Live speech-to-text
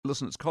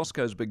Listen, it's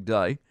Costco's big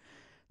day.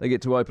 They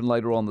get to open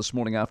later on this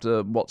morning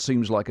after what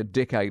seems like a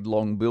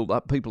decade-long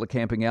build-up. People are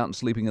camping out and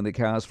sleeping in their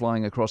cars,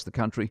 flying across the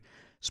country,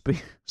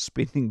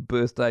 spending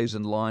birthdays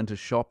in line to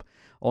shop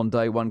on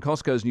day one.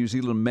 Costco's New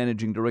Zealand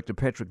Managing Director,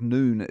 Patrick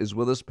Noone, is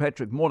with us.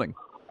 Patrick, morning.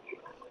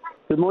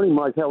 Good morning,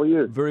 Mike. How are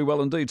you? Very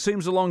well indeed.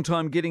 Seems a long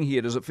time getting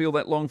here. Does it feel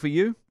that long for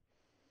you?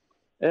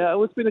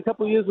 It's been a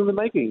couple of years in the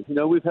making.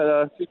 We've had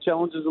a few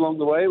challenges along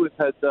the way. We've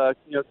had,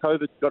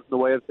 COVID got in the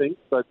way of things.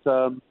 But,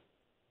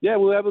 we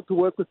were able to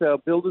work with our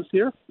builders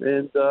here,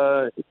 and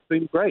it's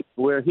been great.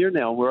 We're here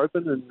now. We're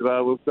open, and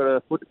we've got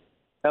our foot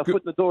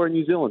in the door in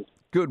New Zealand.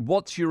 Good.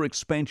 What's your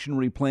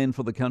expansionary plan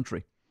for the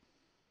country?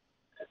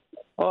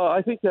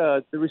 I think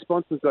the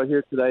response we've got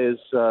here today is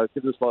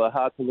given us a lot of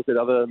heart to look at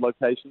other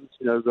locations.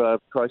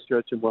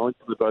 Christchurch and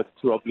Wellington are both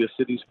two obvious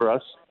cities for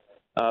us.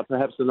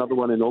 Perhaps another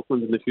one in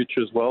Auckland in the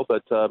future as well.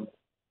 But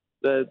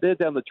they're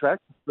down the track.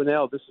 For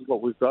now, this is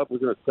what we've got. We're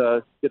going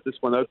to get this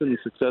one open and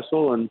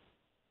successful and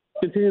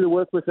continue to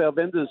work with our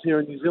vendors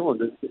here in New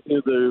Zealand and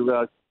continue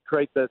to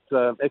create that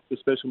extra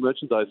special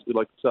merchandise we'd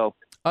like to sell.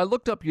 I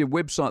looked up your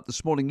website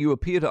this morning. You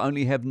appear to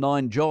only have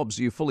 9 jobs.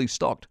 Are you fully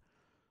stocked?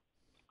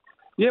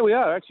 Yeah, we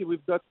are. Actually,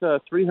 we've got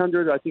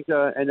 300,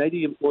 and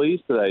 80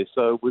 employees today.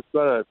 So we've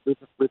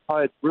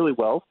hired really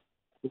well.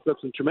 We've got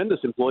some tremendous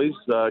employees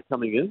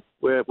coming in.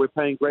 We're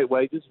paying great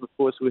wages. Of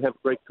course, we have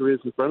great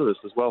careers in front of us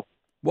as well.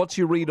 What's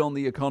your read on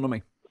the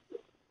economy?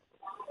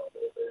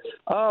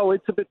 Oh,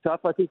 it's a bit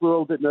tough. I think we're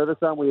all a bit nervous,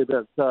 aren't we,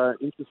 about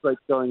interest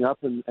rates going up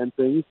and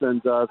things.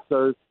 And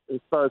so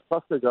as far as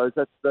Costco goes,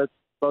 that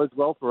bodes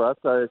well for us.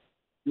 So if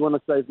you want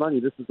to save money,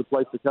 this is the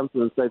place to come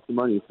to and save some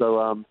money.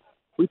 So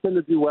we tend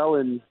to do well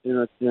in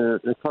an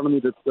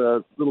economy that's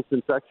a little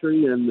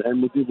contractory,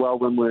 and we do well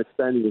when we're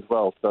expanding as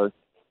well. So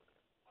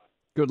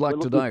good luck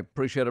today.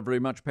 Appreciate it very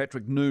much.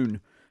 Patrick Noone,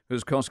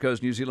 who's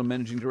Costco's New Zealand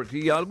Managing Director.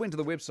 Yeah, I went to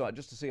the website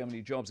just to see how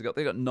many jobs they got.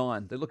 They got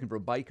 9. They're looking for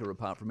a baker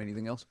apart from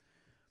anything else.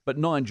 But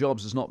 9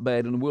 jobs is not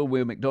bad. And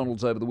where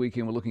McDonald's over the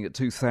weekend were looking at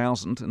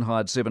 2,000 and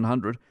hired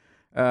 700.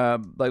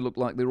 They look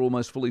like they're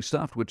almost fully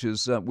stuffed, which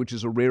is a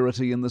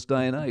rarity in this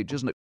day and age,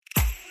 isn't it?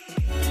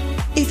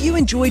 If you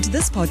enjoyed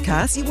this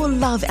podcast, you will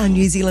love our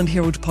New Zealand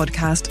Herald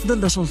podcast, The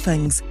Little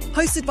Things,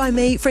 hosted by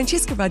me,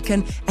 Francesca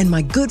Rudkin, and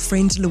my good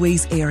friend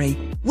Louise Airy.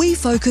 We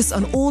focus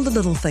on all the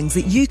little things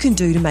that you can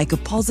do to make a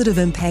positive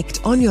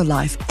impact on your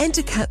life and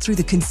to cut through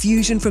the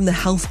confusion from the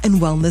health and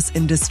wellness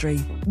industry.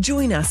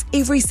 Join us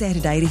every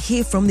Saturday to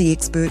hear from the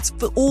experts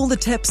for all the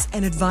tips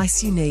and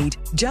advice you need.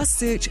 Just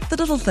search The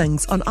Little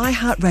Things on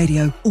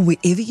iHeartRadio or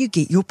wherever you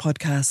get your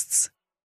podcasts.